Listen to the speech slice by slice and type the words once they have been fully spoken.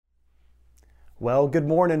Well, good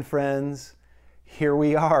morning, friends. Here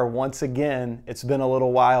we are once again. It's been a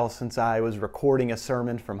little while since I was recording a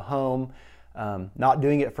sermon from home. Not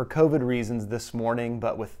doing it for COVID reasons this morning,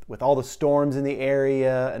 but with all the storms in the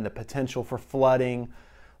area and the potential for flooding,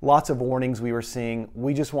 lots of warnings we were seeing,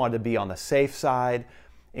 we just wanted to be on the safe side,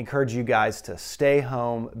 encourage you guys to stay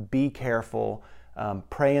home, be careful,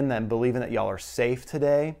 praying and believing that y'all are safe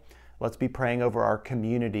today. Let's be praying over our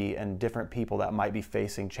community and different people that might be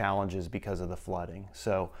facing challenges because of the flooding.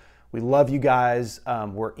 So we love you guys.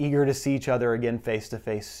 We're eager to see each other again face to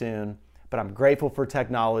face soon. But I'm grateful for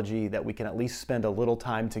technology that we can at least spend a little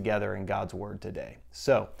time together in God's Word today.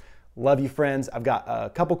 So love you, friends. I've got a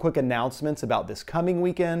couple quick announcements about this coming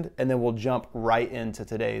weekend, and then we'll jump right into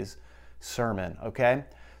today's sermon, okay?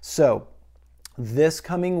 So this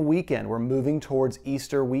coming weekend, we're moving towards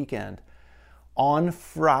Easter weekend. On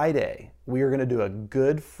Friday, we are going to do a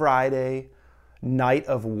Good Friday night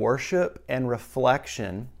of worship and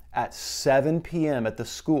reflection at 7 p.m. at the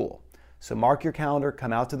school. So mark your calendar,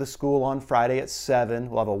 come out to the school on Friday at 7.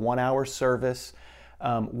 We'll have a 1-hour service.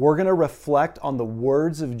 We're going to reflect on the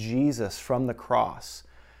words of Jesus from the cross.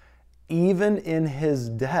 Even in his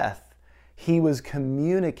death, he was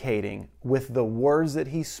communicating with the words that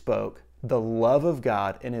he spoke, the love of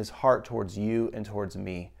God in his heart towards you and towards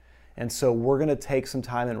me. And so we're going to take some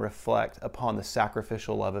time and reflect upon the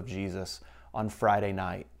sacrificial love of Jesus on Friday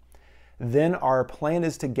night. Then our plan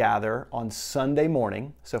is to gather on Sunday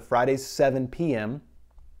morning. So Friday's 7 p.m.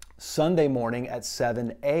 Sunday morning at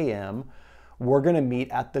 7 a.m., we're going to meet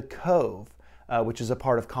at the Cove, which is a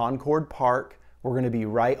part of Concord Park. We're going to be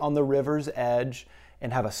right on the river's edge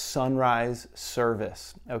and have a sunrise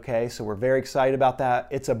service. Okay, so we're very excited about that.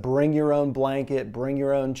 It's a bring your own blanket, bring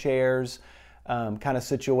your own chairs kind of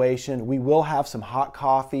situation. We will have some hot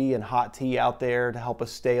coffee and hot tea out there to help us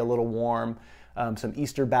stay a little warm. Some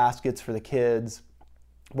Easter baskets for the kids.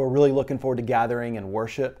 We're really looking forward to gathering and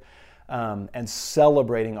worship and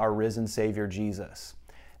celebrating our risen Savior Jesus.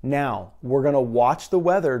 Now, we're going to watch the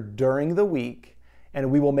weather during the week, and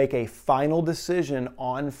we will make a final decision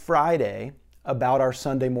on Friday about our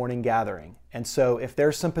Sunday morning gathering. And so if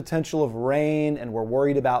there's some potential of rain and we're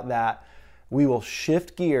worried about that, we will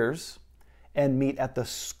shift gears and meet at the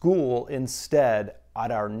school instead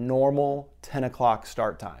at our normal 10 o'clock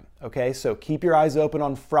start time. Okay, so keep your eyes open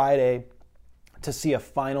on Friday to see a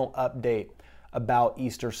final update about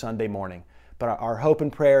Easter Sunday morning. But our hope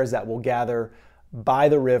and prayer is that we'll gather by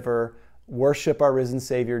the river, worship our risen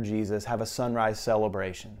Savior Jesus, have a sunrise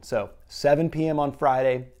celebration. So 7 p.m. on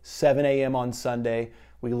Friday, 7 a.m. on Sunday,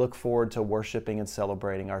 we look forward to worshiping and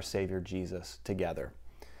celebrating our Savior Jesus together.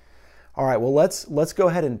 All right, well, let's go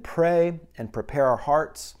ahead and pray and prepare our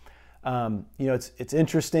hearts. It's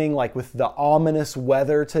interesting, like with the ominous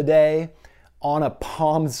weather today on a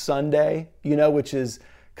Palm Sunday, which is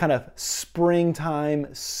kind of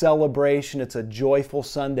springtime celebration. It's a joyful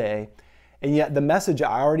Sunday. And yet the message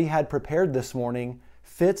I already had prepared this morning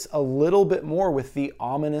fits a little bit more with the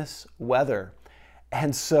ominous weather.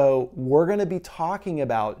 And so we're going to be talking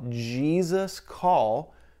about Jesus'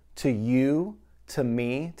 call to you, to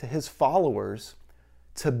me, to his followers,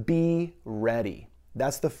 to be ready.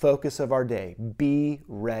 That's the focus of our day. Be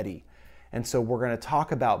ready. And so we're going to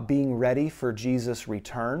talk about being ready for Jesus'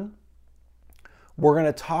 return. We're going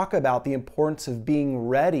to talk about the importance of being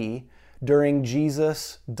ready during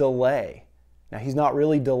Jesus' delay. Now, he's not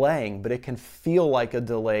really delaying, but it can feel like a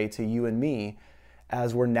delay to you and me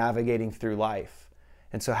as we're navigating through life.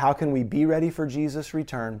 And so how can we be ready for Jesus'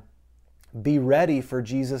 return, be ready for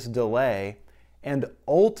Jesus' delay, and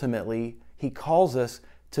ultimately, he calls us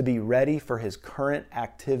to be ready for his current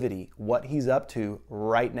activity, what he's up to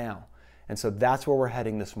right now. And so that's where we're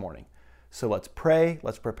heading this morning. So let's pray,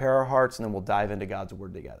 let's prepare our hearts, and then we'll dive into God's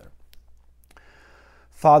Word together.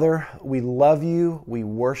 Father, we love you, we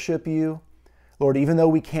worship you. Lord, even though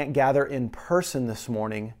we can't gather in person this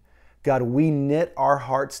morning, God, we knit our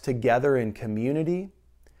hearts together in community.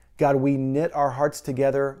 God, we knit our hearts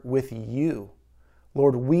together with you.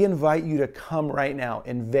 Lord, we invite you to come right now,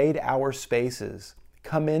 invade our spaces,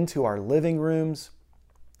 come into our living rooms,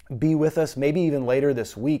 be with us, maybe even later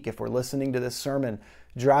this week if we're listening to this sermon,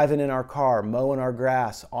 driving in our car, mowing our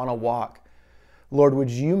grass, on a walk. Lord, would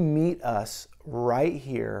you meet us right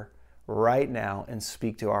here, right now, and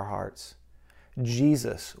speak to our hearts?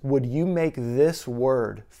 Jesus, would you make this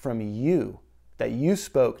word from you that you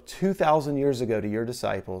spoke 2,000 years ago to your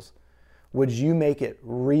disciples, would you make it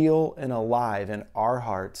real and alive in our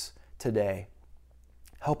hearts today?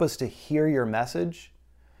 Help us to hear your message.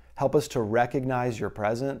 Help us to recognize your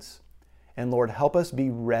presence. And Lord, help us be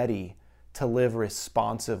ready to live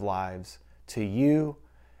responsive lives to you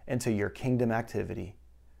and to your kingdom activity.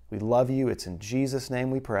 We love you. It's in Jesus'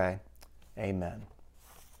 name we pray. Amen.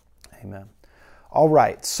 Amen. All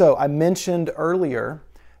right, so I mentioned earlier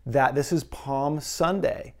that this is Palm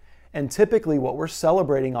Sunday. And typically what we're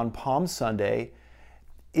celebrating on Palm Sunday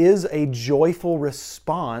is a joyful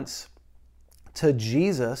response to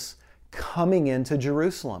Jesus coming into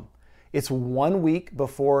Jerusalem. It's 1 week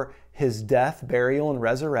before his death, burial, and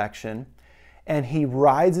resurrection, and he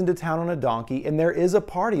rides into town on a donkey, and there is a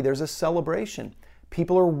party, there's a celebration.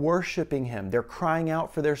 People are worshiping him. They're crying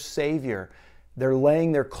out for their Savior. They're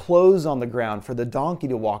laying their clothes on the ground for the donkey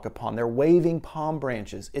to walk upon. They're waving palm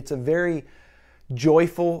branches. It's a very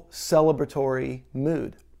joyful, celebratory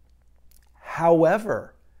mood.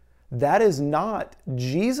 However, that is not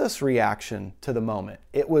Jesus' reaction to the moment.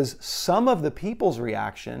 It was some of the people's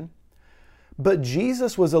reaction, but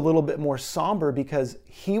Jesus was a little bit more somber because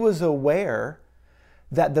he was aware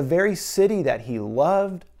that the very city that he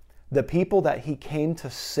loved, the people that he came to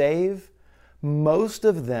save, most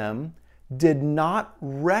of them did not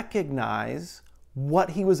recognize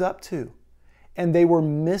what he was up to. And they were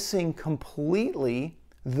missing completely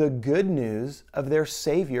the good news of their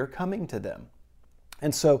Savior coming to them.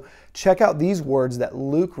 And so check out these words that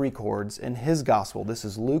Luke records in his gospel. This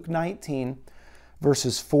is Luke 19,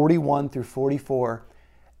 verses 41 through 44.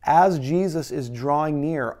 As Jesus is drawing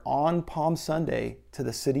near on Palm Sunday to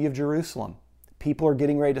the city of Jerusalem, people are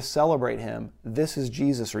getting ready to celebrate him. This is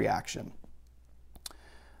Jesus' reaction.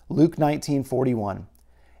 Luke 19:41.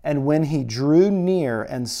 And when he drew near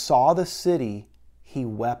and saw the city, he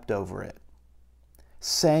wept over it,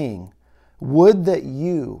 saying, would that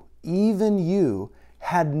you, even you,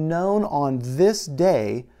 had known on this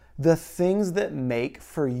day the things that make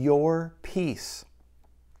for your peace.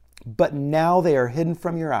 But now they are hidden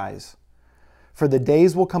from your eyes. For the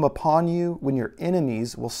days will come upon you when your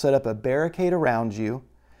enemies will set up a barricade around you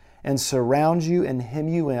and surround you and hem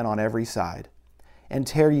you in on every side and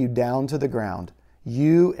tear you down to the ground,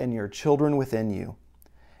 you and your children within you.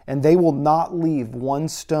 And they will not leave one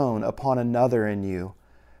stone upon another in you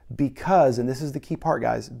because, and this is the key part,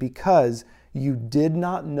 guys, because you did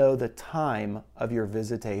not know the time of your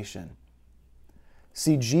visitation.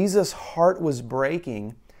 See, Jesus' heart was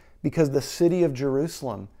breaking because the city of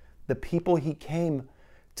Jerusalem, the people he came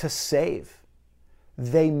to save,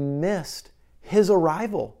 they missed his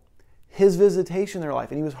arrival, his visitation in their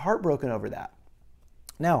life, and he was heartbroken over that.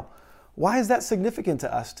 Now, why is that significant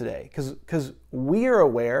to us today? Because we are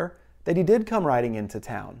aware that he did come riding into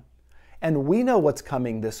town, and we know what's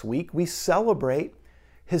coming this week. We celebrate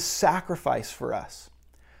his sacrifice for us.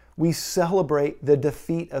 We celebrate the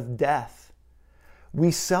defeat of death.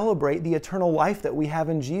 We celebrate the eternal life that we have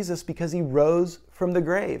in Jesus because he rose from the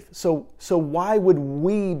grave. So why would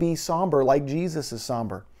we be somber like Jesus is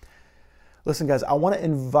somber? Listen, guys, I want to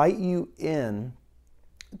invite you in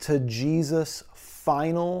to Jesus'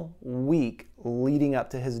 final week leading up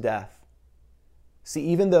to his death. See,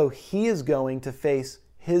 even though he is going to face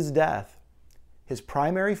his death, his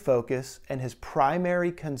primary focus and his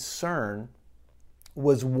primary concern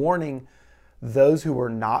was warning those who were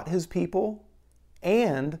not his people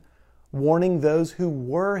and warning those who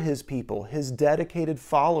were his people, his dedicated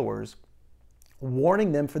followers,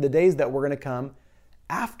 warning them for the days that were going to come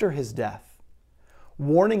after his death,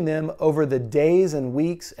 warning them over the days and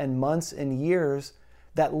weeks and months and years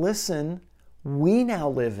that, listen, we now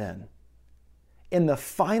live in. In the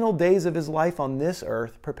final days of his life on this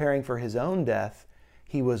earth, preparing for his own death,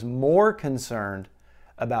 he was more concerned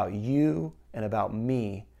about you and about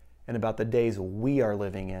me and about the days we are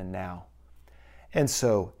living in now. And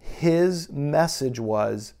so his message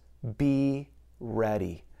was, be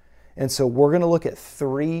ready. And so we're going to look at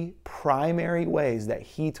three primary ways that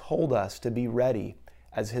he told us to be ready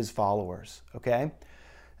as his followers, okay?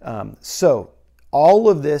 So all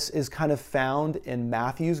of this is kind of found in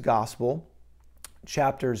Matthew's Gospel,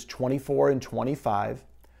 chapters 24 and 25.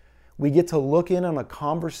 We get to look in on a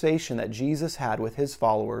conversation that Jesus had with his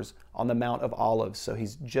followers on the Mount of Olives. So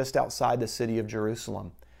he's just outside the city of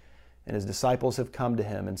Jerusalem, and his disciples have come to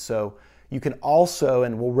him. And so you can also,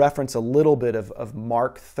 and we'll reference a little bit of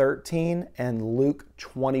Mark 13 and Luke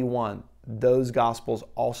 21. Those Gospels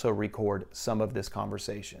also record some of this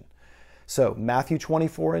conversation. So Matthew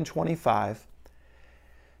 24 and 25.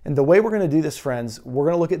 And the way we're going to do this, friends, we're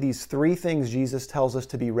going to look at these three things Jesus tells us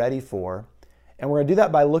to be ready for. And we're going to do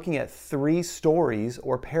that by looking at three stories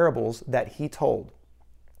or parables that he told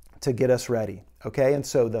to get us ready. Okay? And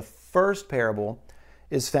so the first parable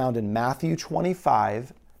is found in Matthew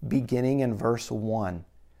 25, beginning in verse 1,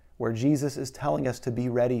 where Jesus is telling us to be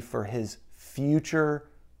ready for his future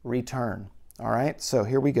return. All right, so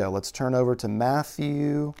here we go. Let's turn over to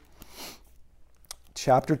Matthew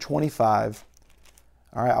chapter 25.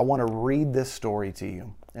 All right, I want to read this story to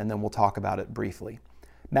you, and then we'll talk about it briefly.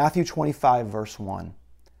 Matthew 25, verse 1.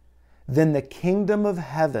 Then the kingdom of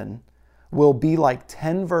heaven will be like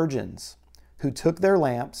 10 virgins who took their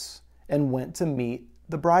lamps and went to meet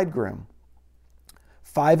the bridegroom.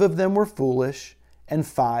 5 of them were foolish, and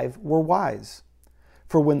 5 were wise.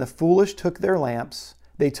 For when the foolish took their lamps,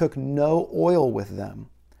 they took no oil with them,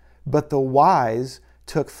 but the wise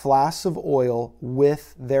took flasks of oil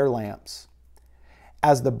with their lamps.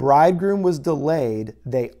 As the bridegroom was delayed,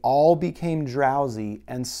 they all became drowsy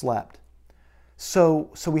and slept.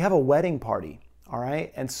 So we have a wedding party, all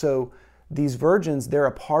right? And so these virgins, they're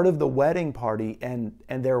a part of the wedding party, and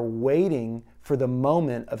they're waiting for the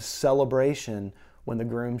moment of celebration when the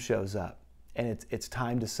groom shows up. And it's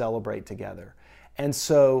time to celebrate together. And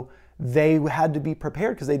so they had to be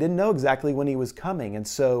prepared because they didn't know exactly when he was coming. And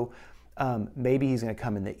so maybe he's going to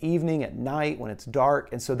come in the evening, at night, when it's dark.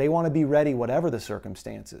 And so they want to be ready whatever the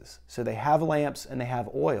circumstances. So they have lamps and they have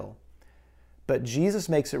oil. But Jesus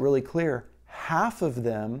makes it really clear, half of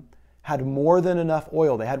them had more than enough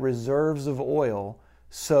oil. They had reserves of oil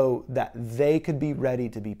so that they could be ready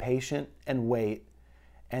to be patient and wait,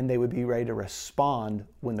 and they would be ready to respond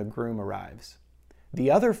when the groom arrives. The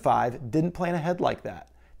other 5 didn't plan ahead like that.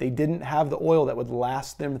 They didn't have the oil that would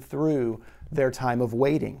last them through their time of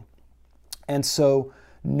waiting. And so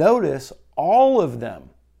notice all of them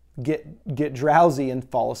get drowsy and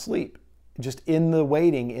fall asleep. Just in the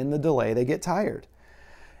waiting, in the delay, they get tired.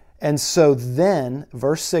 And so then,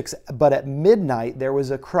 verse 6, but at midnight there was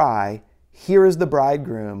a cry, "Here is the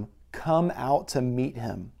bridegroom, come out to meet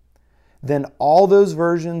him." Then all those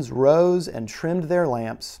virgins rose and trimmed their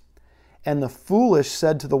lamps. And the foolish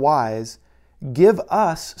said to the wise, "Give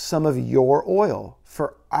us some of your oil,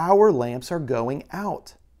 for our lamps are going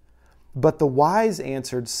out." But the wise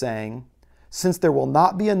answered, saying, "Since there will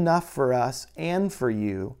not be enough for us and for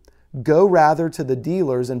you, go rather to the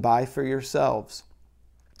dealers and buy for yourselves."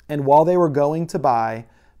 And while they were going to buy,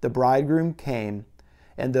 the bridegroom came,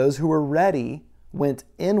 and those who were ready went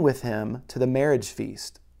in with him to the marriage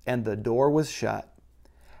feast, and the door was shut.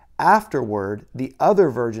 Afterward, the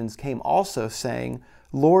other virgins came also, saying,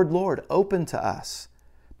 "Lord, Lord, open to us."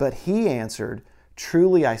 But he answered,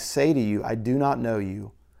 "Truly I say to you, I do not know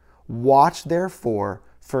you. Watch therefore,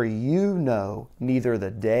 for you know neither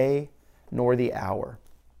the day nor the hour."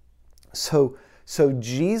 So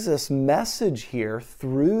Jesus' message here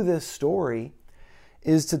through this story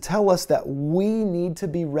is to tell us that we need to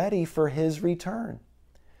be ready for his return.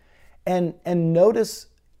 And notice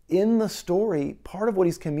in the story, part of what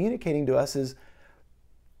he's communicating to us is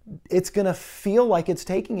it's going to feel like it's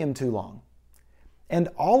taking him too long. And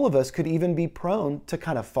all of us could even be prone to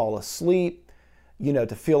kind of fall asleep,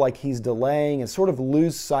 to feel like he's delaying and sort of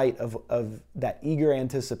lose sight of that eager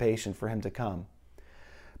anticipation for him to come.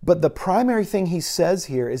 But the primary thing he says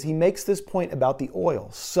here is he makes this point about the oil.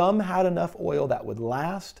 Some had enough oil that would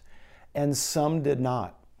last, and some did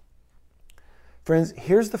not. Friends,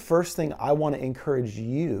 here's the first thing I want to encourage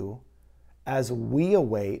you as we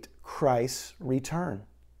await Christ's return.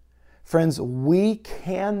 Friends, we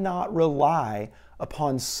cannot rely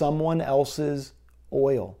upon someone else's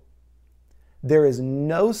oil. There is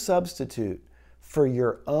no substitute for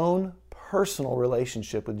your own personal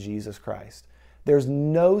relationship with Jesus Christ. There's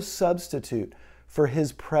no substitute for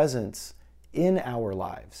his presence in our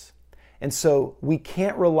lives. And so we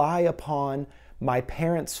can't rely upon my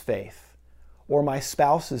parents' faith or my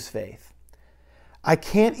spouse's faith. I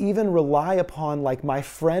can't even rely upon my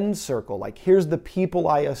friend circle. Here's the people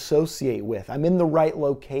I associate with. I'm in the right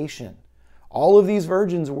location. All of these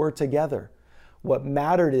virgins were together. What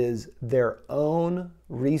mattered is their own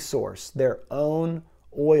resource, their own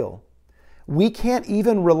oil. We can't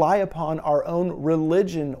even rely upon our own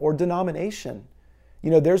religion or denomination.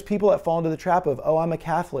 There's people that fall into the trap of, oh, I'm a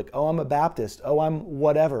Catholic, oh, I'm a Baptist, oh, I'm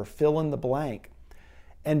whatever, fill in the blank.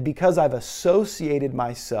 And because I've associated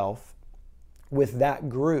myself with that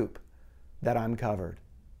group, that I'm covered.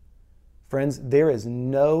 Friends, there is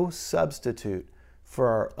no substitute for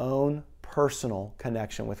our own personal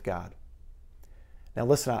connection with God. Now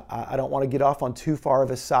listen, I don't want to get off on too far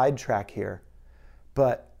of a sidetrack here,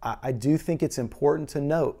 but I do think it's important to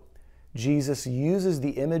note Jesus uses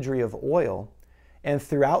the imagery of oil, and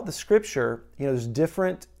throughout the scripture, there's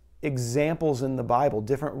different examples in the Bible,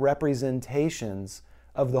 different representations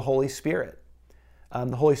of the Holy Spirit.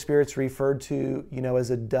 The Holy Spirit's referred to, as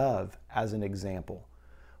a dove, as an example.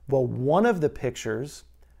 Well, one of the pictures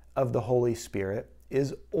of the Holy Spirit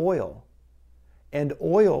is oil. And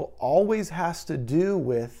oil always has to do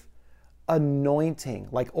with anointing,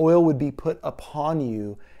 like oil would be put upon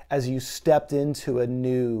you as you stepped into a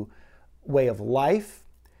new way of life,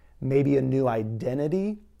 maybe a new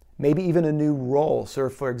identity, maybe even a new role. So,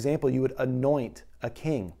 for example, you would anoint a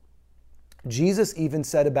king. Jesus even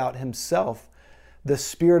said about himself, the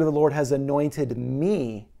Spirit of the Lord has anointed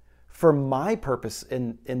me for my purpose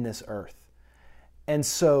in this earth. And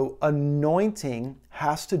so anointing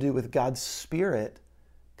has to do with God's Spirit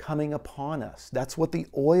coming upon us. That's what the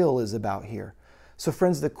oil is about here. So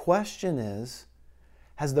friends, the question is,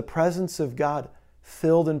 has the presence of God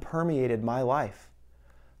filled and permeated my life?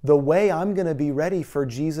 The way I'm going to be ready for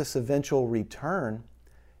Jesus' eventual return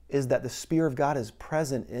is that the Spirit of God is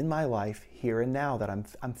present in my life here and now, that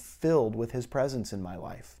I'm filled with His presence in my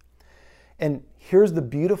life. And here's the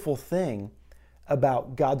beautiful thing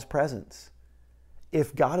about God's presence.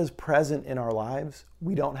 If God is present in our lives,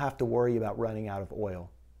 we don't have to worry about running out of oil.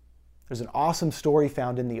 There's an awesome story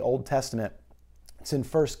found in the Old Testament. It's in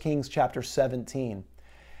 1 Kings chapter 17.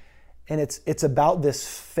 And it's about this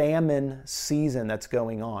famine season that's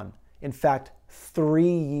going on. In fact, 3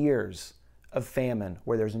 years of famine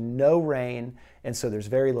where there's no rain, and so there's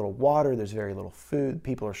very little water, there's very little food,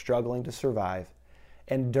 people are struggling to survive.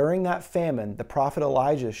 And during that famine, the prophet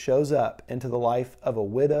Elijah shows up into the life of a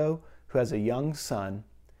widow who has a young son,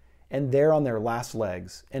 and they're on their last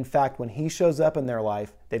legs. In fact, when he shows up in their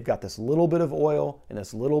life, they've got this little bit of oil and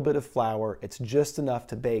this little bit of flour. It's just enough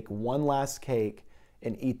to bake one last cake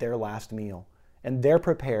and eat their last meal. And they're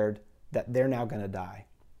prepared that they're now going to die.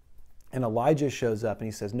 And Elijah shows up and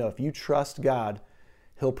he says, no, if you trust God,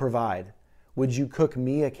 He'll provide. Would you cook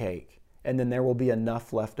me a cake? And then there will be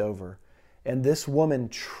enough left over. And this woman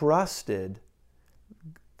trusted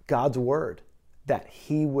God's word that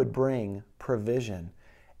He would bring provision.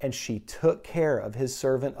 And she took care of His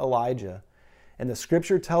servant Elijah. And the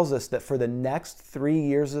scripture tells us that for the next 3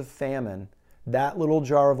 years of famine, that little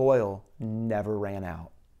jar of oil never ran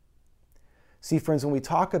out. See, friends, when we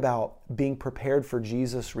talk about being prepared for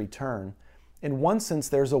Jesus' return, in one sense,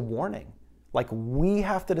 there's a warning. Like, we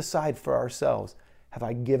have to decide for ourselves, have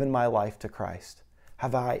I given my life to Christ?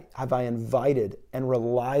 Have I invited and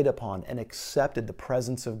relied upon and accepted the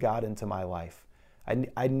presence of God into my life?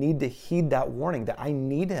 I need to heed that warning that I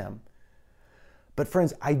need Him. But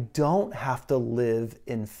friends, I don't have to live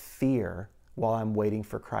in fear while I'm waiting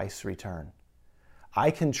for Christ's return.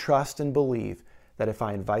 I can trust and believe that if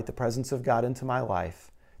I invite the presence of God into my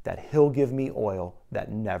life, that He'll give me oil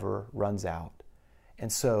that never runs out.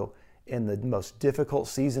 And so in the most difficult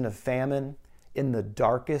season of famine, in the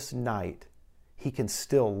darkest night, He can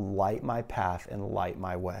still light my path and light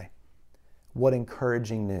my way. What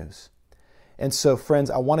encouraging news. And so,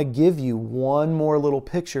 friends, I want to give you one more little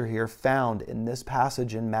picture here found in this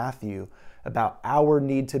passage in Matthew about our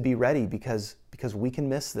need to be ready because we can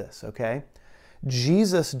miss this, okay?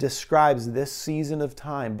 Jesus describes this season of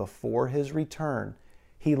time before His return.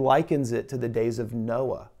 He likens it to the days of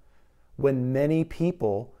Noah, when many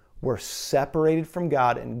people were separated from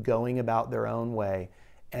God and going about their own way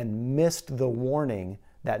and missed the warning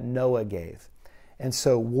that Noah gave. And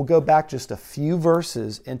so we'll go back just a few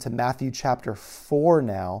verses into Matthew chapter 4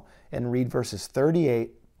 now and read verses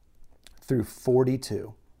 38 through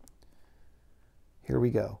 42. Here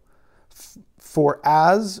we go. For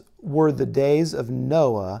as were the days of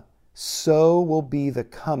Noah, so will be the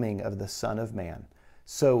coming of the Son of Man.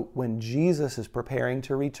 So when Jesus is preparing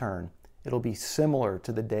to return, it'll be similar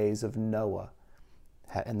to the days of Noah.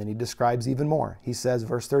 And then he describes even more. He says,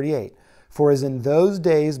 verse 38, for as in those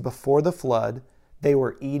days before the flood, they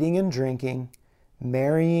were eating and drinking,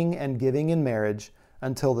 marrying and giving in marriage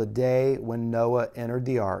until the day when Noah entered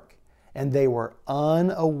the ark. And they were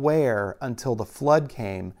unaware until the flood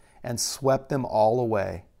came and swept them all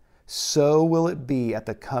away. So will it be at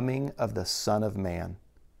the coming of the Son of Man.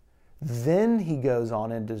 Then he goes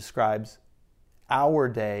on and describes our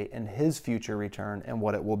day and His future return and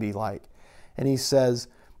what it will be like. And he says,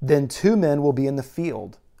 then 2 men will be in the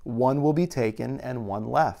field. One will be taken and one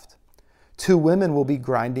left. 2 women will be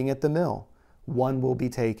grinding at the mill. One will be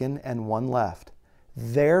taken and one left.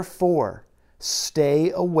 Therefore,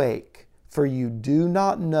 stay awake, for you do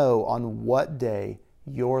not know on what day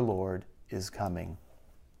your Lord is coming.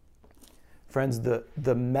 Friends,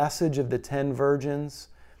 the message of the 10 virgins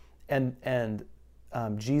and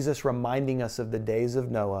Jesus reminding us of the days of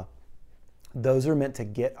Noah, those are meant to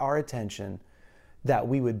get our attention, that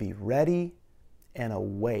we would be ready and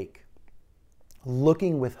awake,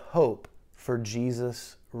 looking with hope for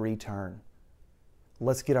Jesus' return.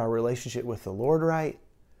 Let's get our relationship with the Lord right.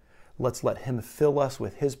 Let's let Him fill us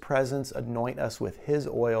with His presence, anoint us with His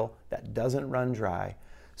oil that doesn't run dry,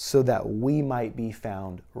 so that we might be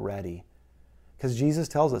found ready Because Jesus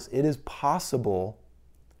tells us it is possible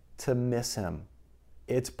to miss him.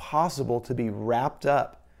 It's possible to be wrapped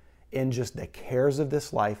up in just the cares of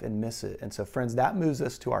this life and miss it. And so, friends, that moves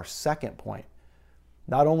us to our second point.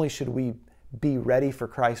 Not only should we be ready for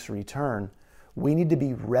Christ's return, we need to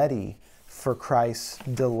be ready for Christ's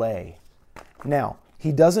delay. Now,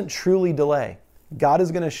 he doesn't truly delay. God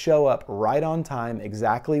is going to show up right on time,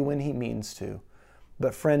 exactly when he means to.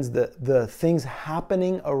 But friends, the things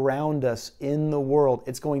happening around us in the world,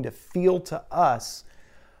 it's going to feel to us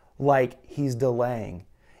like he's delaying.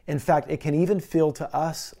 In fact, it can even feel to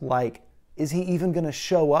us like, is he even going to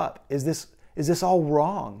show up? Is this all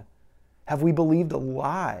wrong? Have we believed a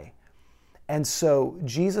lie? And so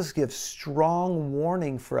Jesus gives strong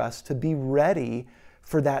warning for us to be ready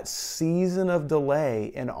for that season of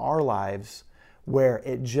delay in our lives where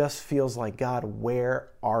it just feels like, God, where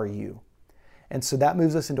are you? And so that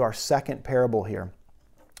moves us into our second parable here.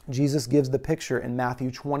 Jesus gives the picture in Matthew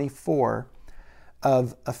 24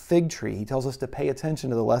 of a fig tree. He tells us to pay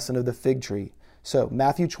attention to the lesson of the fig tree. So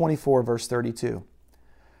Matthew 24, verse 32.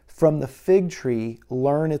 From the fig tree,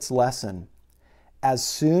 learn its lesson. As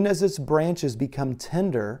soon as its branches become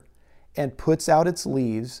tender and puts out its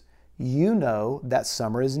leaves, you know that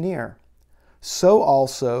summer is near. So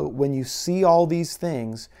also, when you see all these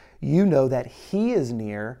things, you know that he is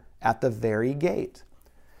near at the very gate.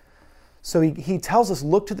 So he tells us,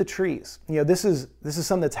 look to the trees. This is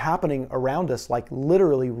something that's happening around us, like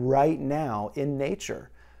literally right now in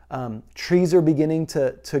nature. Trees are beginning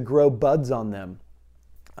to grow buds on them.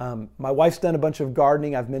 My wife's done a bunch of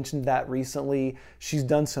gardening. I've mentioned that recently. She's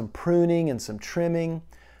done some pruning and some trimming.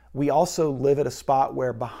 We also live at a spot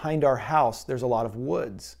where behind our house, there's a lot of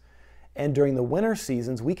woods. And during the winter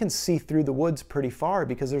seasons, we can see through the woods pretty far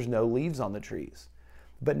because there's no leaves on the trees.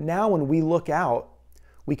 But now when we look out,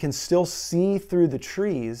 we can still see through the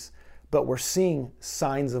trees, but we're seeing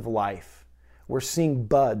signs of life. We're seeing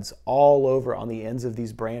buds all over on the ends of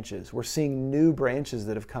these branches. We're seeing new branches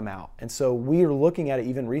that have come out. And so we are looking at it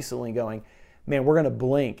even recently going, man, we're going to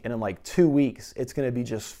blink and in like 2 weeks, it's going to be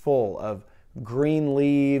just full of green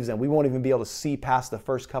leaves and we won't even be able to see past the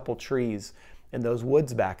first couple trees in those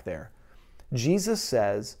woods back there. Jesus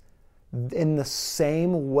says, in the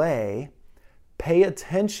same way, pay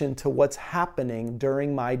attention to what's happening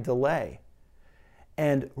during my delay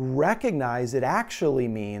and recognize it actually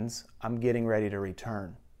means I'm getting ready to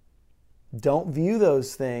return. Don't view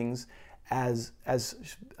those things as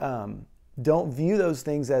I'm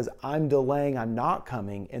delaying, I'm not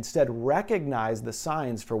coming. Instead, recognize the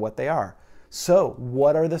signs for what they are. So,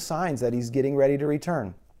 what are the signs that he's getting ready to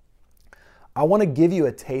return? I want to give you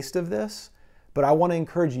a taste of this, but I want to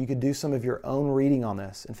encourage you, you could do some of your own reading on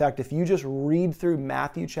this. In fact, if you just read through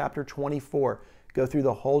Matthew chapter 24, go through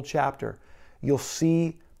the whole chapter, you'll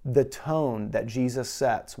see the tone that Jesus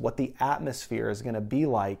sets, what the atmosphere is going to be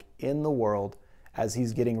like in the world as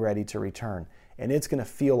he's getting ready to return. And it's going to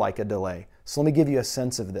feel like a delay. So let me give you a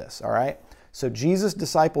sense of this, all right? So Jesus'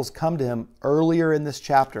 disciples come to him earlier in this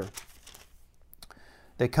chapter.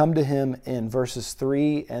 They come to him in verses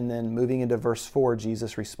 3, and then moving into verse 4,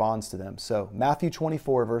 Jesus responds to them. So Matthew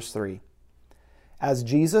 24, verse 3. As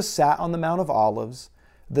Jesus sat on the Mount of Olives,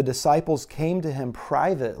 the disciples came to him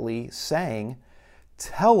privately, saying,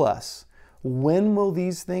 "Tell us, when will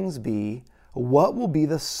these things be? What will be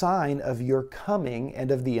the sign of your coming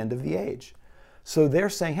and of the end of the age?" So they're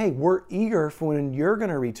saying, hey, we're eager for when you're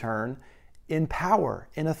going to return in power,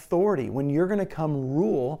 in authority, when you're going to come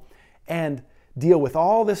rule and deal with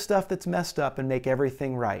all this stuff that's messed up and make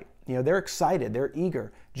everything right. They're excited. They're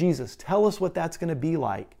eager. Jesus, tell us what that's going to be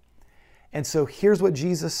like. And so here's what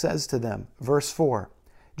Jesus says to them. Verse 4,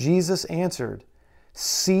 Jesus answered,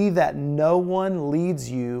 "See that no one leads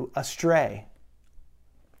you astray."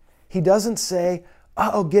 He doesn't say,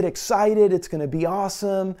 oh, get excited. It's going to be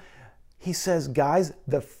awesome. He says, guys,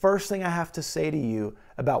 the first thing I have to say to you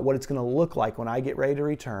about what it's going to look like when I get ready to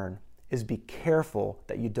return is be careful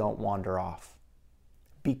that you don't wander off.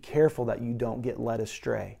 Be careful that you don't get led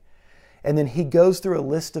astray. And then he goes through a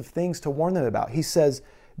list of things to warn them about. He says,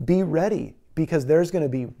 be ready because there's going to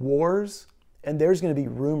be wars and there's going to be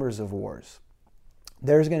rumors of wars.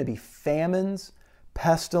 There's going to be famines,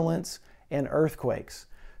 pestilence, and earthquakes.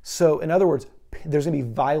 So in other words, there's going to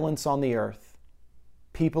be violence on the earth.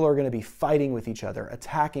 People are going to be fighting with each other,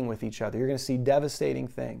 attacking with each other. You're going to see devastating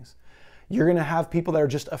things. You're going to have people that are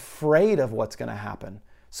just afraid of what's going to happen.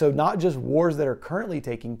 So not just wars that are currently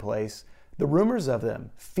taking place, the rumors of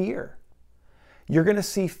them, fear. You're going to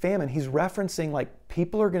see famine. He's referencing like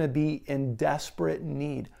people are going to be in desperate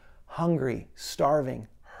need, hungry, starving,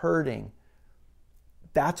 hurting.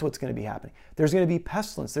 That's what's going to be happening. There's going to be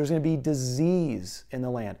pestilence. There's going to be disease in the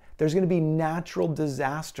land. There's going to be natural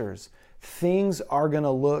disasters. Things are going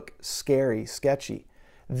to look scary, sketchy.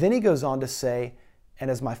 Then he goes on to say,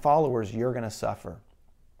 and as my followers, you're going to suffer.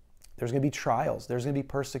 There's going to be trials. There's going to be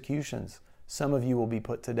persecutions. Some of you will be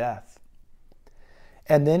put to death.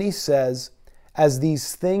 And then he says, as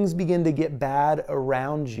these things begin to get bad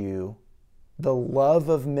around you, the love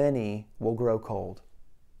of many will grow cold.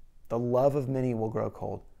 The love of many will grow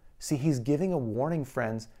cold. See, he's giving a warning,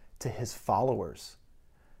 friends, to his followers.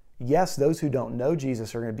 Yes, those who don't know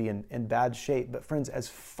Jesus are going to be in bad shape. But friends, as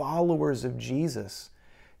followers of Jesus,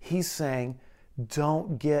 he's saying,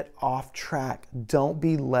 don't get off track. Don't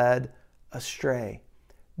be led astray.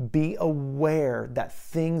 Be aware that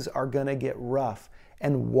things are going to get rough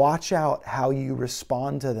and watch out how you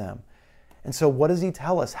respond to them. And so what does he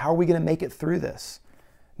tell us? How are we going to make it through this?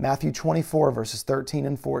 Matthew 24, verses 13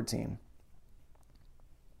 and 14.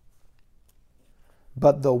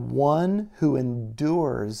 But the one who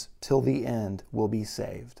endures till the end will be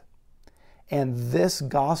saved. And this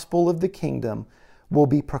gospel of the kingdom will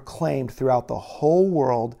be proclaimed throughout the whole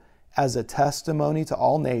world as a testimony to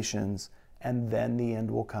all nations, and then the end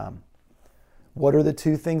will come. What are the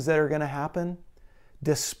two things that are going to happen?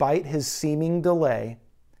 Despite his seeming delay,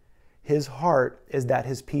 his heart is that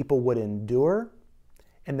his people would endure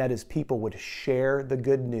and that his people would share the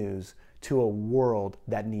good news to a world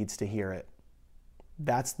that needs to hear it.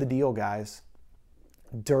 That's the deal, guys.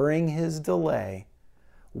 During his delay,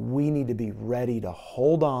 we need to be ready to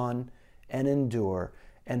hold on and endure.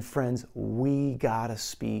 And friends, we got to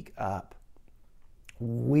speak up.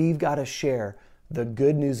 We've got to share the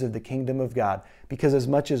good news of the kingdom of God, because as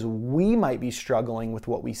much as we might be struggling with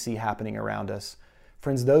what we see happening around us,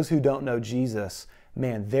 friends, those who don't know Jesus,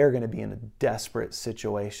 man, they're going to be in a desperate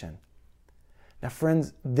situation. Now,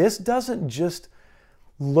 friends, this doesn't just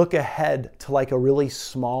look ahead to like a really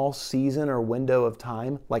small season or window of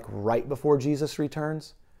time, like right before Jesus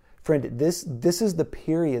returns. Friend, this is the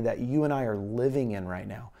period that you and I are living in right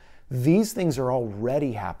now. These things are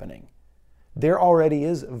already happening. There already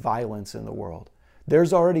is violence in the world.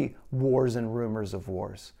 There's already wars and rumors of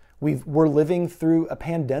wars. We're living through a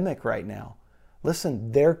pandemic right now.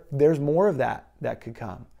 Listen, there's more of that could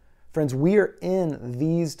come. Friends, we are in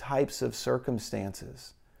these types of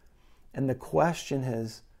circumstances. And the question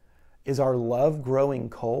is our love growing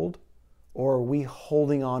cold, or are we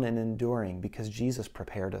holding on and enduring because Jesus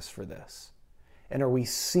prepared us for this? And are we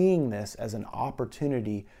seeing this as an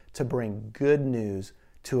opportunity to bring good news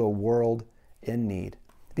to a world in need?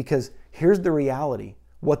 Because here's the reality.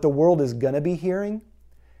 What the world is going to be hearing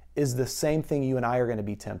is the same thing you and I are going to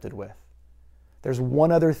be tempted with. There's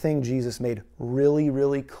one other thing Jesus made really,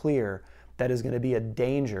 really clear that is going to be a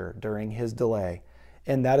danger during his delay,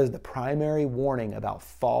 and that is the primary warning about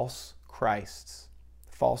false Christs.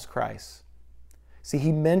 False Christs. See,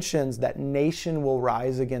 he mentions that nation will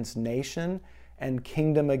rise against nation and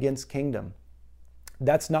kingdom against kingdom.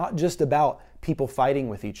 That's not just about people fighting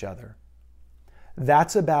with each other.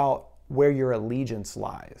 That's about where your allegiance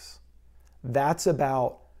lies. That's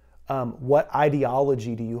about what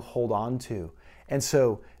ideology do you hold on to. And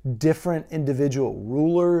so different individual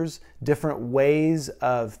rulers, different ways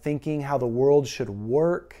of thinking how the world should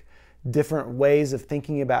work, different ways of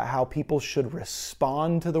thinking about how people should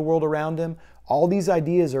respond to the world around them, all these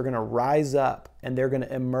ideas are going to rise up and they're going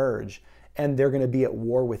to emerge and they're going to be at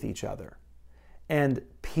war with each other. And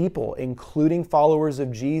people, including followers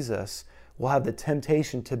of Jesus, will have the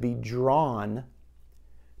temptation to be drawn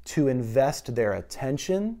to invest their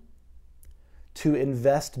attention, to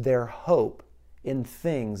invest their hope in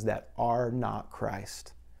things that are not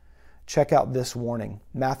Christ. Check out this warning,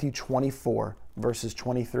 Matthew 24, verses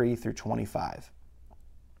 23 through 25.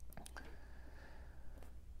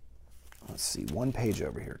 Let's see, one page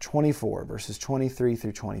over here. 24, verses 23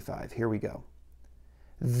 through 25. Here we go.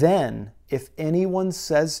 Then, if anyone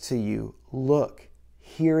says to you, look,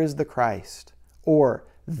 here is the Christ, or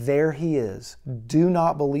there he is, do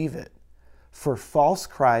not believe it. For false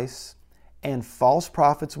Christs and false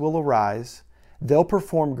prophets will arise. They'll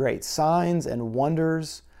perform great signs and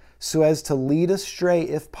wonders so as to lead astray,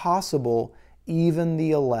 if possible, even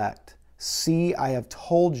the elect. See, I have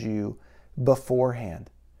told you beforehand.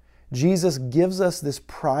 Jesus gives us this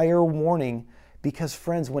prior warning because,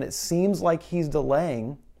 friends, when it seems like he's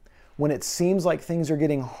delaying, when it seems like things are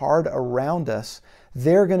getting hard around us,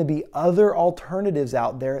 there are going to be other alternatives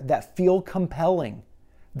out there that feel compelling,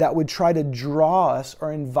 that would try to draw us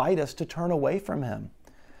or invite us to turn away from him.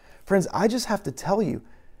 Friends, I just have to tell you,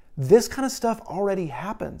 this kind of stuff already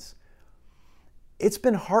happens. It's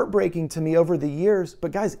been heartbreaking to me over the years,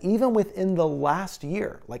 but guys, even within the last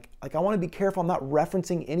year, like I want to be careful, I'm not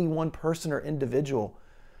referencing any one person or individual,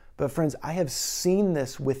 but friends, I have seen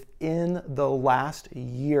this within the last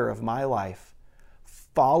year of my life.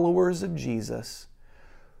 Followers of Jesus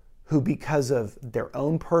who, because of their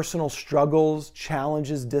own personal struggles,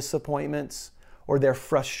 challenges, disappointments, or their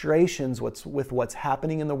frustrations with what's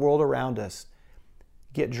happening in the world around us,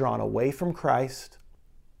 get drawn away from Christ.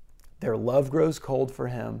 Their love grows cold for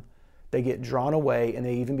Him. They get drawn away, and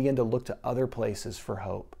they even begin to look to other places for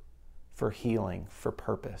hope, for healing, for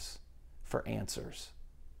purpose, for answers.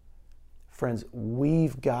 Friends,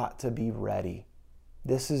 we've got to be ready.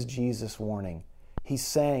 This is Jesus' warning. He's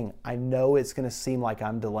saying, I know it's going to seem like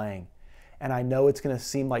I'm delaying, and I know it's going to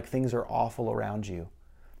seem like things are awful around you,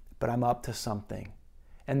 but I'm up to something,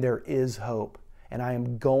 and there is hope, and I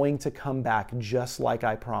am going to come back just like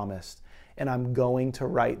I promised, and I'm going to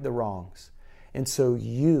right the wrongs. And so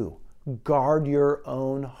you guard your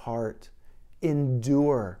own heart,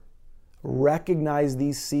 endure, recognize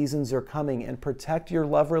these seasons are coming, and protect your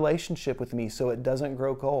love relationship with me so it doesn't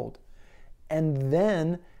grow cold. And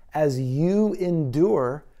then as you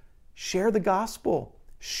endure, share the gospel,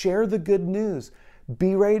 share the good news.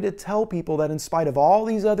 Be ready to tell people that in spite of all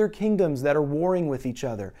these other kingdoms that are warring with each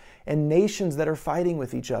other and nations that are fighting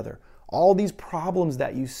with each other, all these problems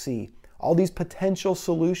that you see, all these potential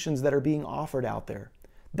solutions that are being offered out there,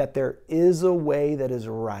 that there is a way that is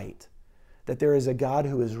right, that there is a God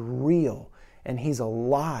who is real and He's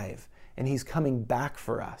alive and He's coming back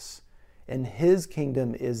for us. And His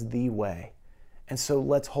kingdom is the way. And so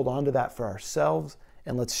let's hold on to that for ourselves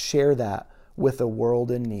and let's share that with a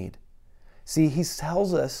world in need. See, He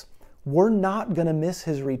tells us we're not going to miss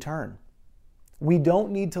His return. We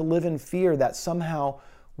don't need to live in fear that somehow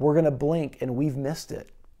we're going to blink and we've missed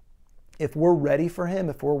it. If we're ready for Him,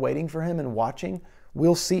 if we're waiting for Him and watching,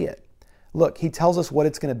 we'll see it. Look, He tells us what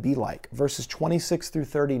it's going to be like. Verses 26 through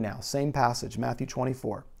 30 now, same passage, Matthew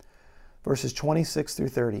 24. Verses 26 through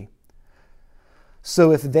 30.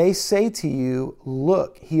 So if they say to you,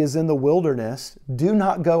 look, He is in the wilderness, do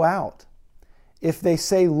not go out. If they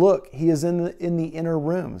say, look, He is in the inner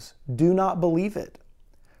rooms, do not believe it.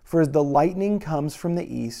 For as the lightning comes from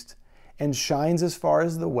the east and shines as far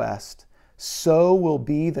as the west, so will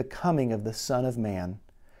be the coming of the Son of Man.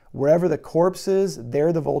 Wherever the corpse is,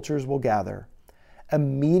 there the vultures will gather.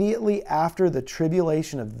 Immediately after the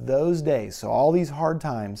tribulation of those days, so all these hard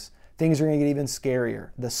times, things are going to get even scarier.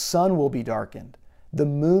 The sun will be darkened. The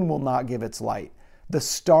moon will not give its light. The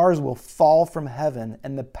stars will fall from heaven,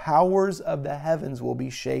 and the powers of the heavens will be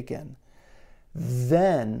shaken.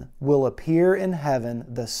 Then will appear in heaven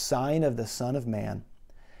the sign of the Son of Man.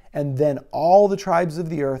 And then all the tribes of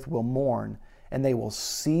the earth will mourn, and they will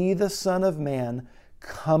see the Son of Man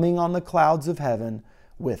coming on the clouds of heaven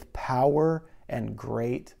with power and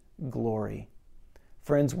great glory.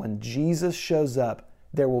 Friends, when Jesus shows up,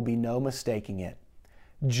 there will be no mistaking it.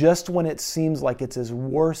 Just when it seems like it's as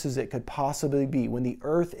worse as it could possibly be, when the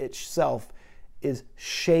earth itself is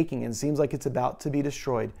shaking and seems like it's about to be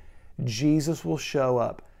destroyed, Jesus will show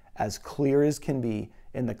up as clear as can be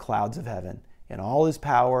in the clouds of heaven, in all His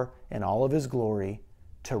power and all of His glory,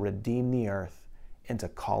 to redeem the earth and to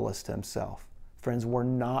call us to Himself. Friends, we're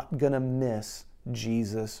not going to miss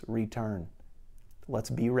Jesus' return.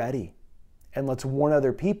 Let's be ready. And let's warn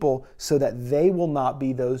other people so that they will not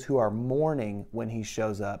be those who are mourning when He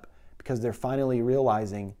shows up, because they're finally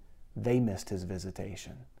realizing they missed His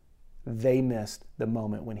visitation. They missed the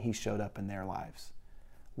moment when He showed up in their lives.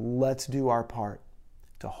 Let's do our part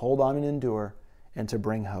to hold on and endure and to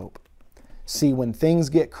bring hope. See, when things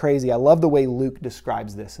get crazy, I love the way Luke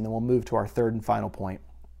describes this, and then we'll move to our third and final point.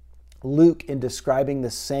 Luke, in describing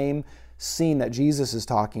the same scene that Jesus is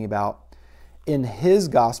talking about, in his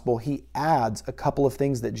gospel, he adds a couple of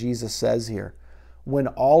things that Jesus says here. When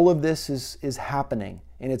all of this is happening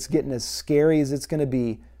and it's getting as scary as it's going to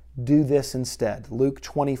be, do this instead. Luke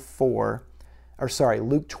 21,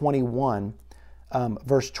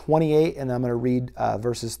 verse 28, and I'm going to read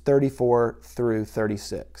verses 34 through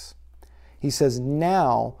 36. He says,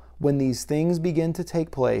 now, when these things begin to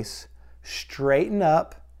take place, straighten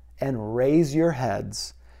up and raise your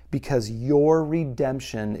heads, because your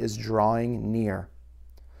redemption is drawing near.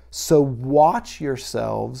 So watch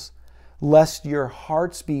yourselves, lest your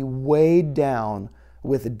hearts be weighed down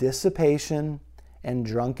with dissipation and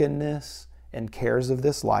drunkenness and cares of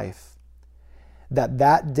this life,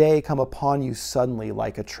 that day come upon you suddenly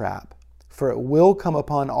like a trap. For it will come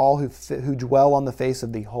upon all who dwell on the face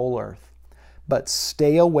of the whole earth. But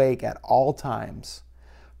stay awake at all times,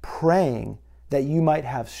 praying that you might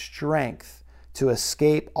have strength to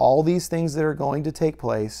escape all these things that are going to take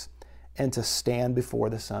place and to stand before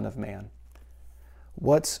the Son of Man.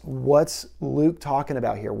 What's Luke talking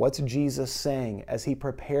about here? What's Jesus saying as he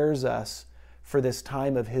prepares us for this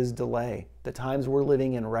time of his delay, the times we're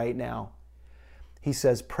living in right now? He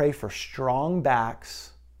says, pray for strong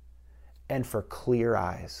backs and for clear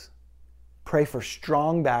eyes. Pray for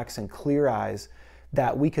strong backs and clear eyes,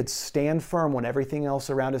 that we could stand firm when everything else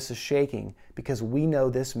around us is shaking, because we know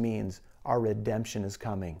this means our redemption is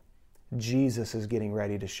coming. Jesus is getting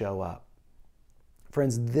ready to show up.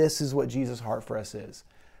 Friends, this is what Jesus' heart for us is,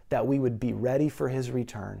 that we would be ready for his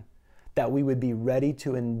return, that we would be ready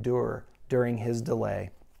to endure during his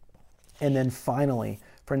delay. And then finally,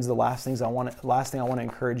 friends, the last thing I want to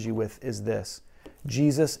encourage you with is this.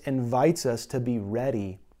 Jesus invites us to be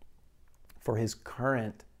ready for his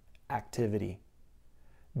current activity.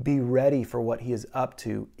 Be ready for what he is up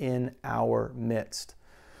to in our midst.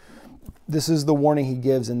 This is the warning he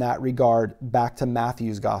gives in that regard back to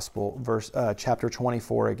Matthew's gospel, chapter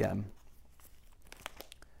 24 again.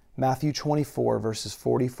 Matthew 24, verses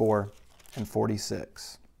 44 and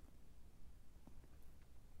 46.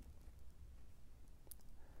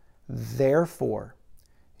 Therefore,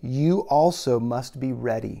 you also must be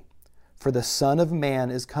ready, for the Son of Man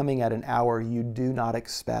is coming at an hour you do not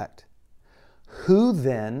expect. Who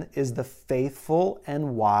then is the faithful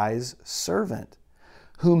and wise servant,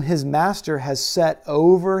 whom his master has set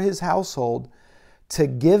over his household to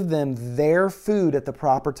give them their food at the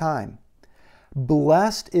proper time?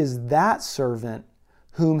 Blessed is that servant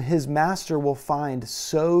whom his master will find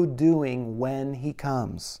so doing when he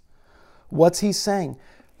comes. What's he saying?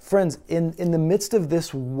 Friends, in the midst of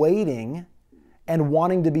this waiting and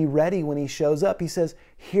wanting to be ready when he shows up, he says,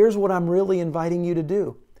 here's what I'm really inviting you to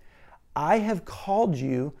do. I have called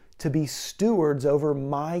you to be stewards over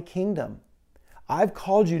my kingdom. I've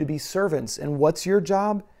called you to be servants. And what's your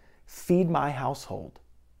job? Feed my household.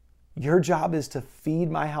 Your job is to feed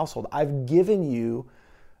my household. I've given you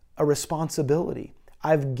a responsibility.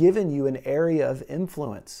 I've given you an area of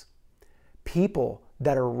influence. People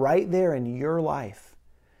that are right there in your life.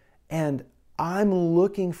 And I'm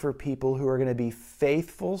looking for people who are going to be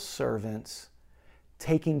faithful servants,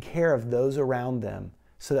 taking care of those around them,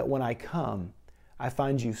 so that when I come, I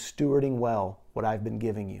find you stewarding well what I've been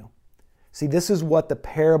giving you. See, this is what the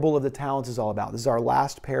parable of the talents is all about. This is our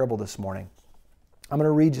last parable this morning. I'm going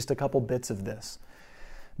to read just a couple bits of this.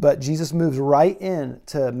 But Jesus moves right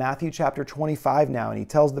into Matthew chapter 25 now, and he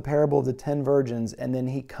tells the parable of the 10 virgins, and then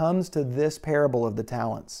he comes to this parable of the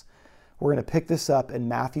talents. We're going to pick this up in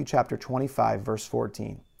Matthew chapter 25, verse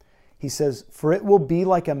 14. He says, "For it will be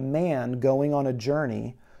like a man going on a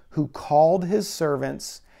journey who called his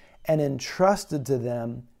servants and entrusted to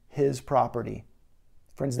them his property."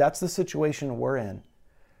 Friends, that's the situation we're in.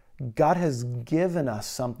 God has given us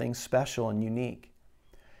something special and unique.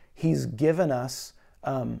 He's given us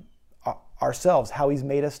ourselves, how he's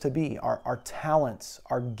made us to be, our talents,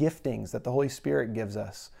 our giftings that the Holy Spirit gives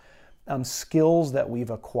us, skills that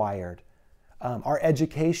we've acquired, our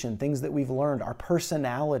education, things that we've learned, our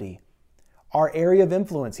personality, our area of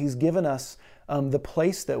influence. He's given us the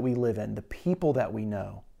place that we live in, the people that we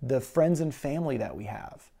know, the friends and family that we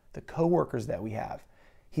have, the coworkers that we have.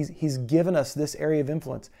 He's given us this area of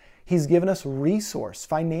influence. He's given us resource,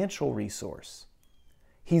 financial resource.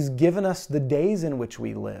 He's given us the days in which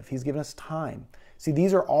we live. He's given us time. See,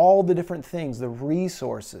 these are all the different things, the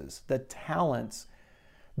resources, the talents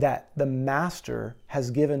that the Master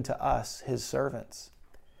has given to us, his servants.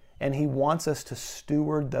 And he wants us to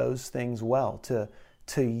steward those things well, to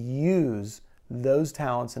use those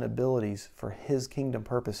talents and abilities for his kingdom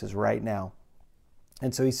purposes right now.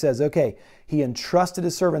 And so he says, okay, he entrusted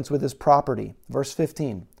his servants with his property. Verse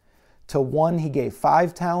 15, to one he gave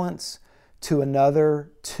 5 talents, to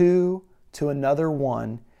another 2, to another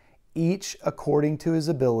 1, each according to his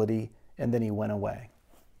ability, and then he went away.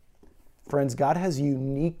 Friends, God has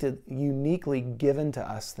uniquely given to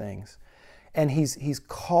us things. And he's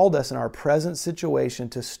called us in our present situation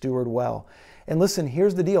to steward well. And listen,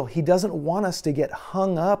 here's the deal. He doesn't want us to get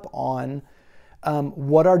hung up on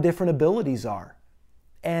what our different abilities are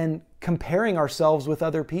and comparing ourselves with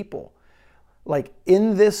other people. Like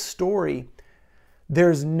in this story,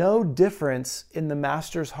 there's no difference in the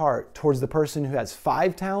Master's heart towards the person who has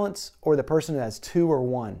 5 talents or the person who has 2 or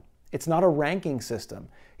 1. It's not a ranking system.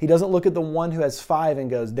 He doesn't look at the one who has 5 and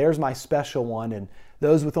goes, there's my special one, and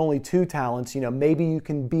those with only 2 talents, maybe you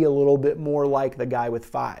can be a little bit more like the guy with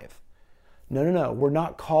 5. No. We're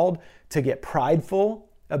not called to get prideful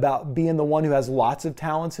about being the one who has lots of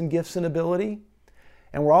talents and gifts and ability.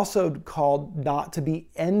 And we're also called not to be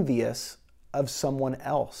envious of someone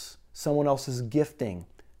else someone else's gifting,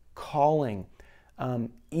 calling,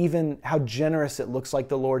 even how generous it looks like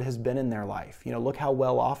the Lord has been in their life. Look how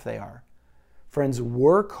well off they are. Friends,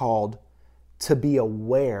 we're called to be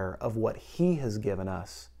aware of what He has given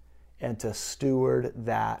us and to steward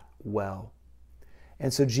that well.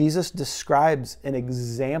 And so Jesus describes an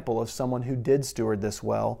example of someone who did steward this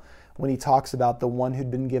well when He talks about the one who'd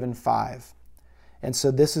been given 5. And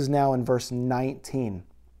so this is now in verse 19.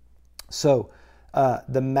 So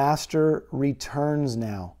the master returns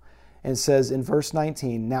now and says in verse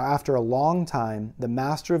 19, "Now after a long time, the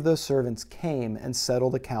master of those servants came and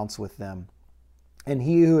settled accounts with them. And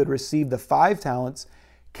he who had received the 5 talents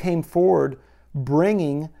came forward,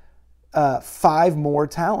 bringing 5 more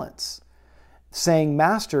talents, saying,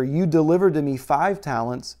 'Master, you delivered to me 5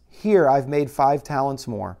 talents. Here I've made 5 talents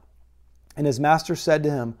more.' And his master said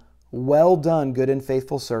to him, 'Well done, good and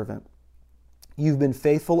faithful servant. You've been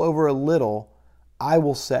faithful over a little. I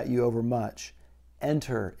will set you over much.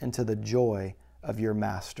 Enter into the joy of your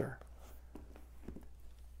master.'"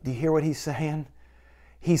 Do you hear what he's saying?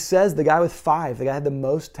 He says the guy with 5, the guy had the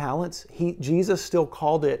most talents, Jesus still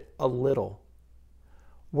called it a little.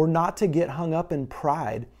 We're not to get hung up in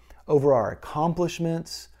pride over our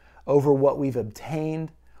accomplishments, over what we've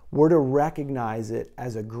obtained. We're to recognize it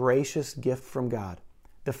as a gracious gift from God.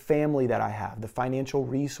 The family that I have, the financial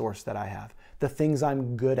resource that I have, the things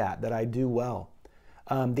I'm good at, that I do well,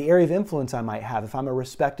 the area of influence I might have if I'm a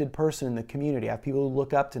respected person in the community. I have people who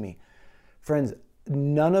look up to me. Friends,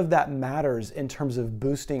 none of that matters in terms of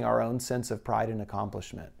boosting our own sense of pride and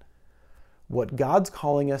accomplishment. What God's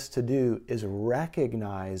calling us to do is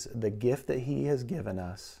recognize the gift that He has given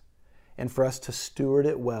us and for us to steward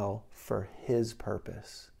it well for His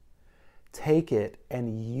purpose. Take it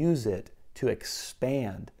and use it to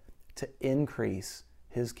expand, to increase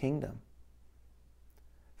His kingdom.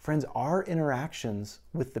 Friends, our interactions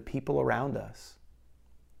with the people around us,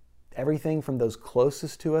 everything from those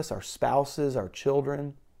closest to us, our spouses, our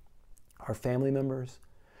children, our family members,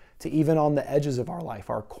 to even on the edges of our life,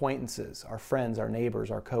 our acquaintances, our friends, our neighbors,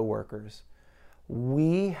 our coworkers,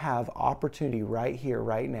 we have opportunity right here,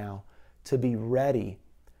 right now, to be ready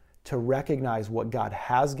to recognize what God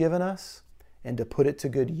has given us and to put it to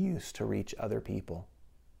good use to reach other people.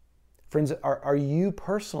 Friends, are you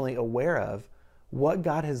personally aware of what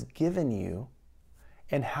God has given you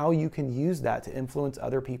and how you can use that to influence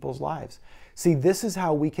other people's lives? See, this is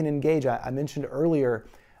how we can engage. I mentioned earlier,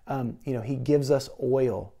 He gives us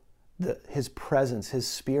oil, His presence, His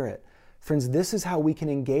Spirit. Friends, this is how we can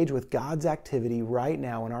engage with God's activity right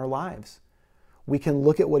now in our lives. We can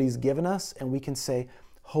look at what He's given us and we can say,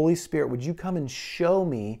 "Holy Spirit, would you come and show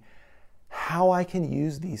me how I can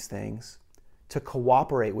use these things to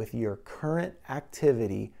cooperate with your current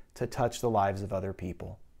activity to touch the lives of other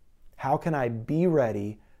people? How can I be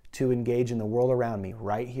ready to engage in the world around me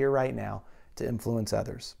right here, right now, to influence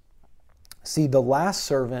others?" See, the last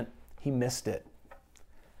servant, he missed it.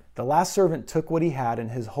 The last servant took what he had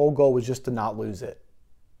and his whole goal was just to not lose it,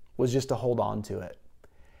 was just to hold on to it.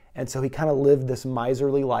 And so he kind of lived this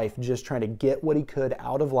miserly life, just trying to get what he could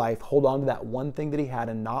out of life, hold on to that one thing that he had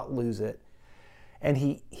and not lose it. And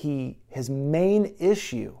his main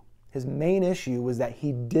issue was that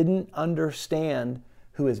he didn't understand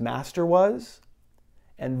who his master was,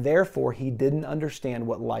 and therefore he didn't understand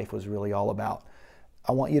what life was really all about.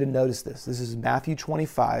 I want you to notice this. This is Matthew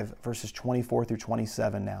 25, verses 24 through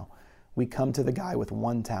 27 now. We come to the guy with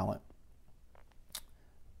 1 talent.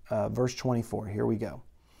 Verse 24, here we go.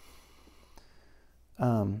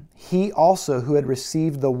 He also who had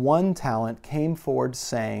received the 1 talent came forward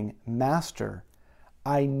saying, "Master,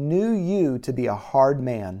 I knew you to be a hard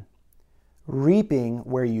man, reaping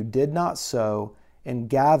where you did not sow and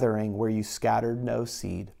gathering where you scattered no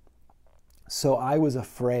seed. So I was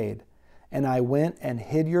afraid, and I went and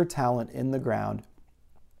hid your talent in the ground.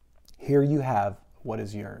 Here you have what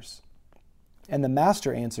is yours." And the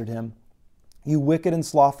master answered him, "You wicked and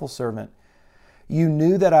slothful servant, you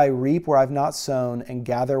knew that I reap where I've not sown and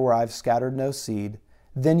gather where I've scattered no seed.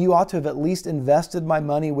 Then you ought to have at least invested my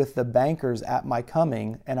money with the bankers at my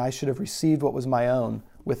coming, and I should have received what was my own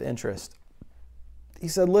with interest." He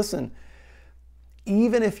said, listen,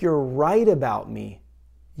 even if you're right about me,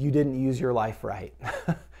 you didn't use your life right.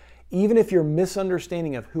 Even if your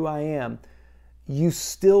misunderstanding of who I am, you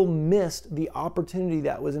still missed the opportunity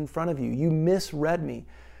that was in front of you. You misread me.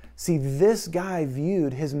 See, this guy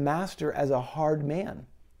viewed his master as a hard man.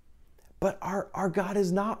 But our God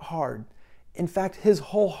is not hard. In fact, His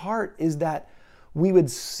whole heart is that we would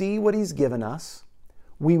see what He's given us,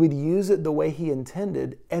 we would use it the way He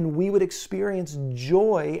intended, and we would experience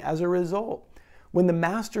joy as a result. When the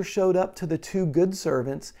master showed up to the two good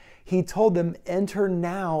servants, he told them, enter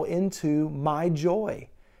now into my joy.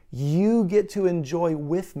 You get to enjoy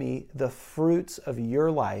with me the fruits of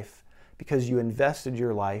your life because you invested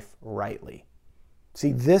your life rightly.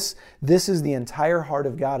 See, this is the entire heart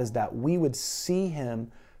of God, is that we would see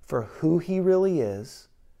him for who he really is,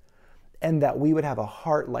 and that we would have a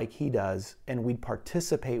heart like he does, and we'd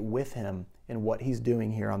participate with him in what he's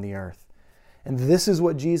doing here on the earth. And this is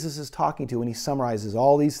what Jesus is talking to when he summarizes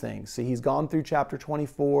all these things. See, he's gone through chapter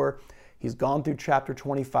 24, he's gone through chapter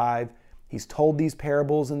 25, he's told these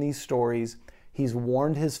parables and these stories, he's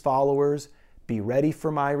warned his followers, be ready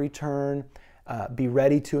for my return, be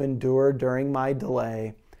ready to endure during my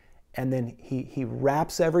delay. And then he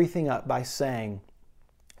wraps everything up by saying,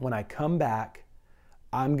 when I come back,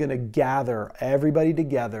 I'm going to gather everybody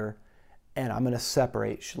together and I'm going to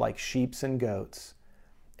separate like sheep and goats.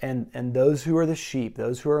 And those who are the sheep,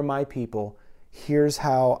 those who are my people, here's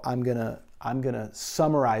how I'm gonna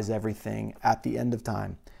summarize everything at the end of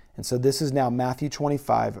time. And so this is now Matthew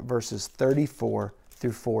 25, verses 34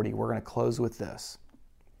 through 40. We're going to close with this.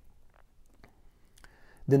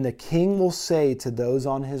 Then the king will say to those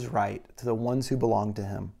on his right, to the ones who belong to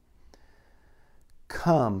him,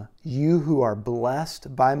 come, you who are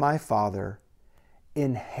blessed by my Father,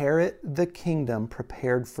 inherit the kingdom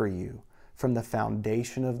prepared for you from the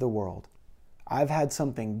foundation of the world. I've had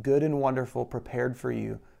something good and wonderful prepared for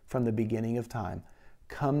you from the beginning of time.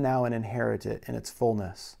 Come now and inherit it in its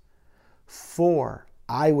fullness. For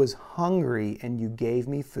I was hungry and you gave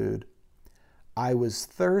me food. I was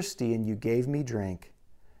thirsty and you gave me drink.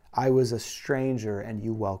 I was a stranger and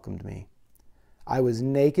you welcomed me. I was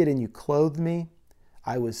naked and you clothed me.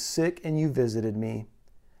 I was sick and you visited me.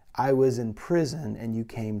 I was in prison and you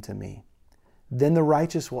came to me. Then the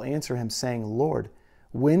righteous will answer him, saying, Lord,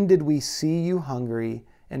 when did we see you hungry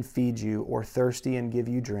and feed you, or thirsty and give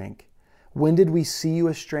you drink? When did we see you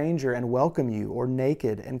a stranger and welcome you, or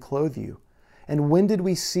naked and clothe you? And when did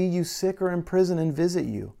we see you sick or in prison and visit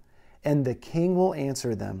you? And the king will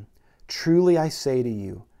answer them, truly I say to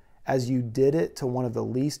you, as you did it to one of the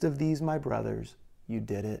least of these my brothers, you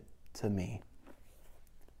did it to me.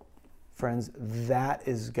 Friends, that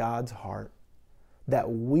is God's heart. That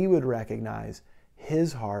we would recognize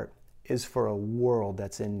his heart is for a world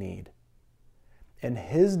that's in need. And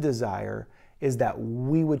his desire is that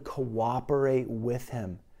we would cooperate with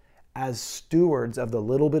him as stewards of the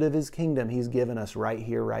little bit of his kingdom he's given us right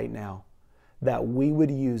here, right now. That we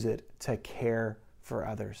would use it to care for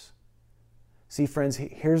others. See, friends,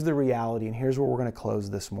 here's the reality, and here's where we're going to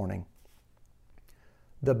close this morning.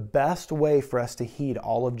 The best way for us to heed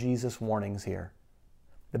all of Jesus' warnings here,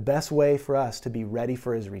 the best way for us to be ready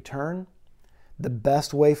for his return, the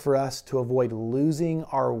best way for us to avoid losing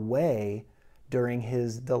our way during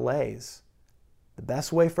his delays, the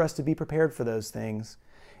best way for us to be prepared for those things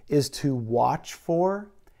is to watch for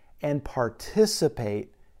and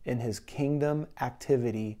participate in his kingdom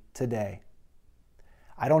activity today.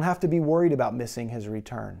 I don't have to be worried about missing his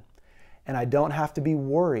return. And I don't have to be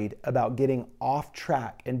worried about getting off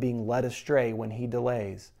track and being led astray when he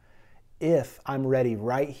delays, if I'm ready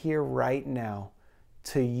right here, right now,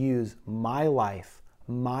 to use my life,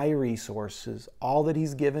 my resources, all that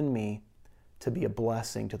he's given me to be a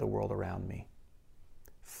blessing to the world around me.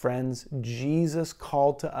 Friends, Jesus'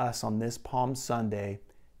 call to us on this Palm Sunday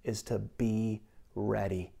is to be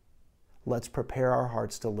ready. Let's prepare our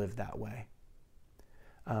hearts to live that way.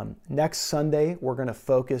 Next Sunday, we're going to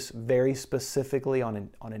focus very specifically on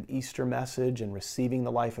an Easter message and receiving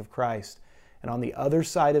the life of Christ. And on the other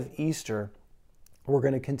side of Easter, we're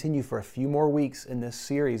going to continue for a few more weeks in this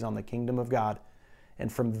series on the kingdom of God. And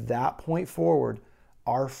from that point forward,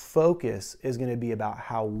 our focus is going to be about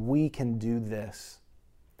how we can do this.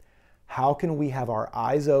 How can we have our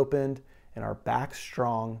eyes opened and our backs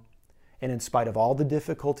strong? And in spite of all the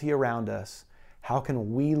difficulty around us, how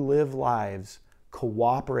can we live lives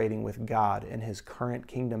cooperating with God in his current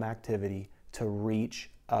kingdom activity to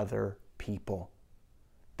reach other people?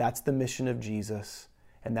 That's the mission of Jesus,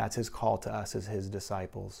 and that's his call to us as his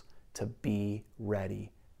disciples, to be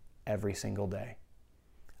ready every single day.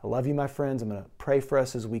 I love you, my friends. I'm going to pray for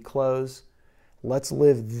us as we close. Let's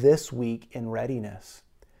live this week in readiness.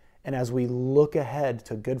 And as we look ahead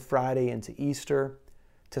to Good Friday and to Easter,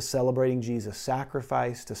 to celebrating Jesus'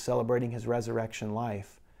 sacrifice, to celebrating his resurrection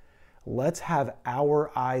life, let's have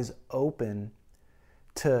our eyes open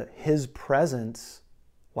to his presence,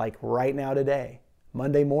 like right now today.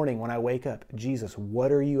 Monday morning when I wake up, Jesus,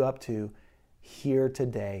 what are you up to here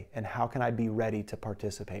today? And how can I be ready to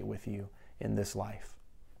participate with you in this life?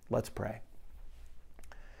 Let's pray.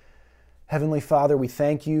 Heavenly Father, we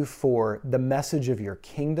thank you for the message of your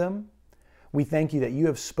kingdom. We thank you that you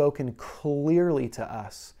have spoken clearly to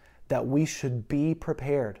us that we should be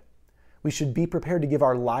prepared. We should be prepared to give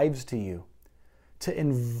our lives to you, to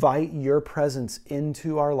invite your presence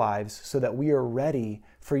into our lives so that we are ready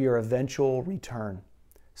for your eventual return,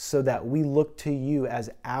 so that we look to you as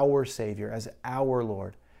our Savior, as our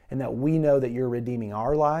Lord, and that we know that you're redeeming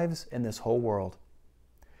our lives and this whole world.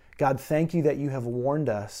 God, thank you that you have warned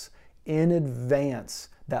us in advance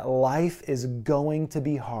that life is going to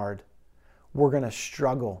be hard. We're going to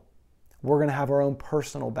struggle. We're going to have our own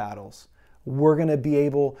personal battles. We're going to be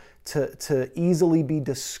able to easily be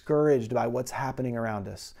discouraged by what's happening around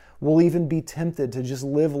us. We'll even be tempted to just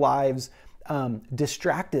live lives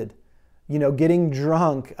distracted, getting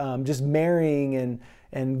drunk, just marrying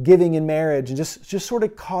and giving in marriage, and just sort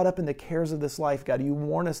of caught up in the cares of this life. God, you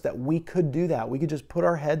warn us that we could do that. We could just put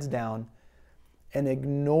our heads down and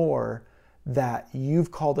ignore that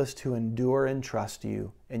you've called us to endure and trust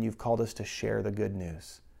you, and you've called us to share the good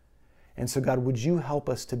news. And so, God, would you help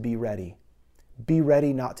us to be ready? Be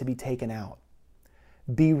ready not to be taken out.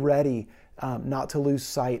 Be ready not to lose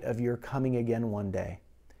sight of your coming again one day.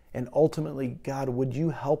 And ultimately, God, would you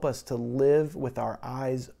help us to live with our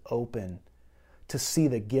eyes open, to see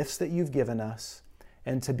the gifts that you've given us,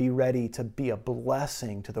 and to be ready to be a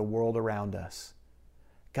blessing to the world around us.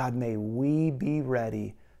 God, may we be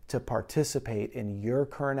ready to participate in your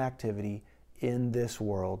current activity in this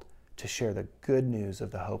world to share the good news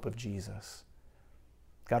of the hope of Jesus.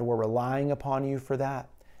 God, we're relying upon you for that,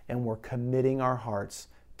 and we're committing our hearts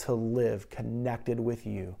to live connected with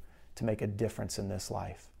you to make a difference in this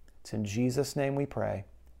life. It's in Jesus' name we pray.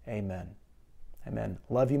 Amen. Amen.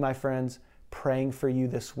 Love you, my friends. Praying for you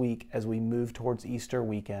this week as we move towards Easter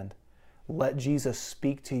weekend. Let Jesus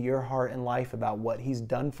speak to your heart and life about what he's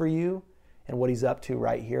done for you and what he's up to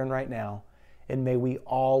right here and right now. And may we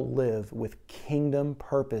all live with kingdom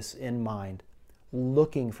purpose in mind,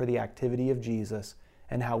 looking for the activity of Jesus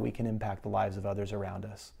and how we can impact the lives of others around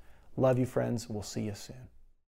us. Love you, friends. We'll see you soon.